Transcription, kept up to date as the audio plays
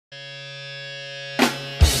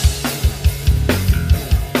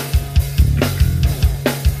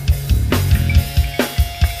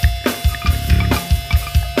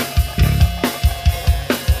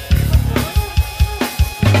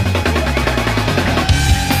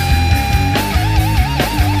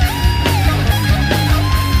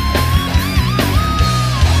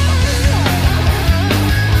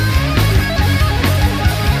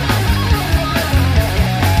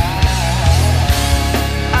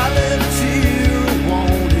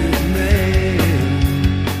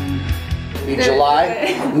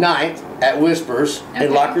9th at Whispers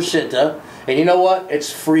in La Crescenta. And you know what?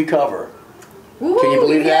 It's free cover. Ooh, can you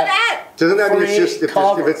believe that? Doesn't that mean it's just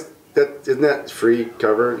if it's That, isn't that free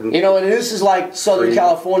cover? You know, and this is like Southern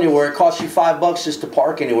California where it costs you $5 just to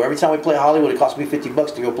park anywhere. Every time we play Hollywood, it costs me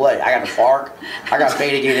 $50 to go play. I got to park, I got to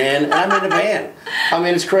pay to get in, and I'm in the band. I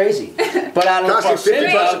mean, it's crazy. But out of La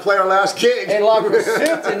Crescenta, $50 to play our last gig. In La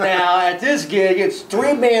Crescenta now, at this gig, it's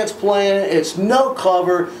 3 bands playing, it's no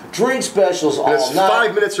cover, drink specials all night. It's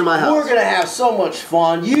 5 minutes from my house. We're going to have so much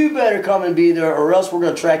fun. You better come and be there or else we're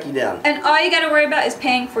going to track you down. And all you got to worry about is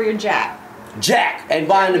paying for your jack. Jack, and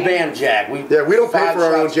buying the band Jack. We don't pay for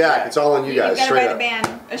our own Jack. It's all on you guys. You gotta buy the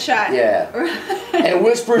band a shot. Yeah. And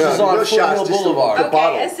Whispers is on Foothill Boulevard. The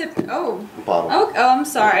bottle. The bottle. Oh, I'm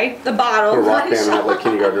sorry. The bottle. The rock band out like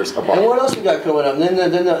kindergartners. A bottle. And what else we got coming up? And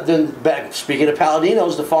then back. Speaking of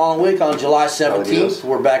Paladinos, the following week on July 17th,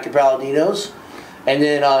 we're back at Paladinos. And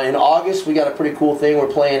then in August, we got a pretty cool thing. We're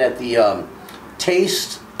playing at the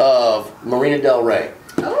Taste of Marina Del Rey.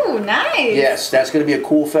 Oh, nice. Yes, that's going to be a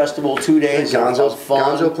cool festival, 2 days of fun.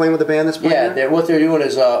 Gonzo playing with the band that's playing Yeah, what they're doing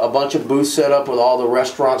is a bunch of booths set up with all the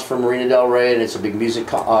restaurants from Marina Del Rey, and it's a big music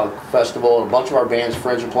festival, and a bunch of our band's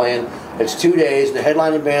friends are playing. It's 2 days. The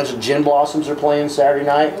headlining bands of Gin Blossoms are playing Saturday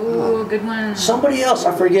night. Ooh, good one. Somebody else,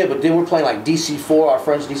 I forget, but then we're playing like DC4. Our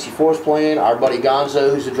friends DC4 is playing. Our buddy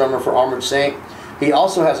Gonzo, who's the drummer for Armored Saint. He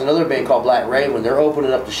also has another band called Black Raven. They're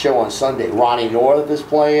opening up the show on Sunday. Ronnie North is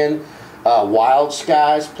playing. Wild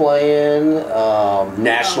Skies playing,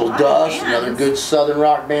 National Dust, another good southern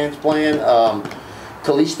rock band's playing.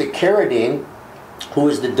 Callista Carradine, who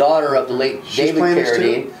is the daughter of the late David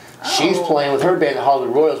Carradine, she's playing with her band, the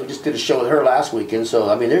Hollywood Royals. We just did a show with her last weekend, so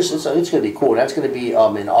I mean, it's going to be cool. That's going to be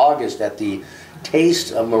in August at the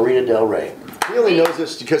Taste of Marina Del Rey. He only knows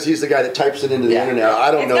this because he's the guy that types it into the internet.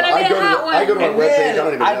 I don't know. I go to our webpage. I don't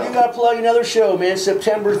even know. I do got to plug another show, man.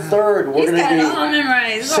 September 3rd. We're going to be all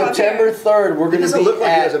memorized. September 3rd. We're going to be doesn't look like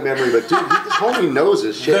he has a memory, but dude, this homie knows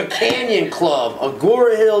his shit. The Canyon Club,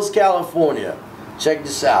 Agoura Hills, California. Check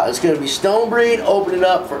this out. It's going to be Stonebreed opening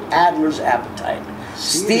up for Adler's Appetite.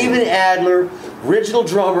 Steven Adler, original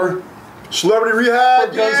drummer. Celebrity Rehab.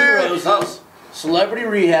 For Guns N' Roses. Celebrity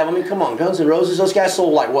Rehab. I mean, come on, Guns N' Roses. Those guys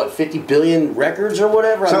sold like what, 50 billion records or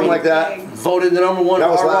whatever. Something like that. Voted the #1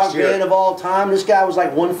 hard rock band of all time. This guy was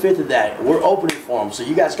like 1/5 of that. We're opening for him, so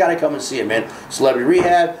you guys got to come and see it, man. Celebrity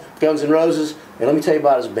Rehab, Guns N' Roses, and let me tell you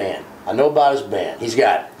about his band. I know about his band. He's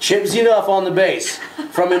got Chip Z'Nuff on the bass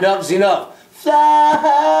from Enough's Enough.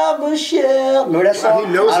 Fly, Michelle. Remember that song?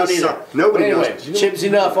 He knows this song. Nobody knows. Chip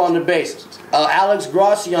Z'Nuff on the bass. Alex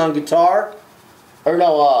Grossi on guitar. Or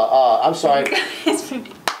no, I'm sorry.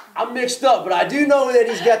 I'm mixed up, but I do know that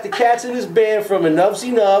he's got the cats in his band from Enough's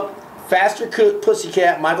Enough, Faster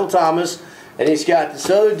Pussycat, Michael Thomas, and he's got this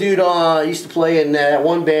other dude on. Used to play in that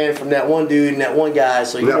one band from that one dude and that one guy.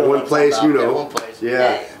 So you that know one place, you know. That one place.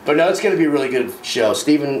 Yeah. But no, it's going to be a really good show.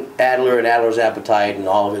 Steven Adler and Adler's Appetite and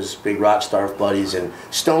all of his big rock star buddies and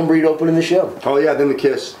Stonebreed opening the show. Oh yeah, then the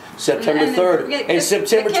Kiss. September 3rd and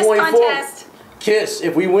September 24th. Kiss,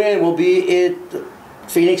 if we win, we'll be at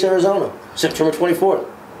Phoenix, Arizona, September 24th.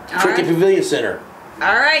 Cricket Pavilion Center.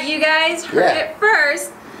 All right, you guys heard it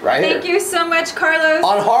first. Right here. Thank you so much, Carlos.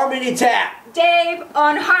 On Harmony Tap. Dave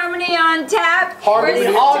on Harmony on Tap.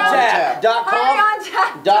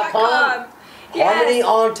 HarmonyOnTap.com.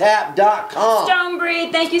 HarmonyOnTap.com.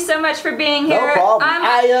 Stonebreed, thank you so much for being here. No problem. I'm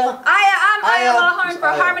Aya Lawhorn for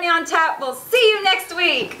Harmony on Tap. We'll see you next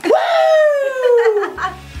week. Woo!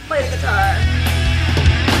 Play the guitar.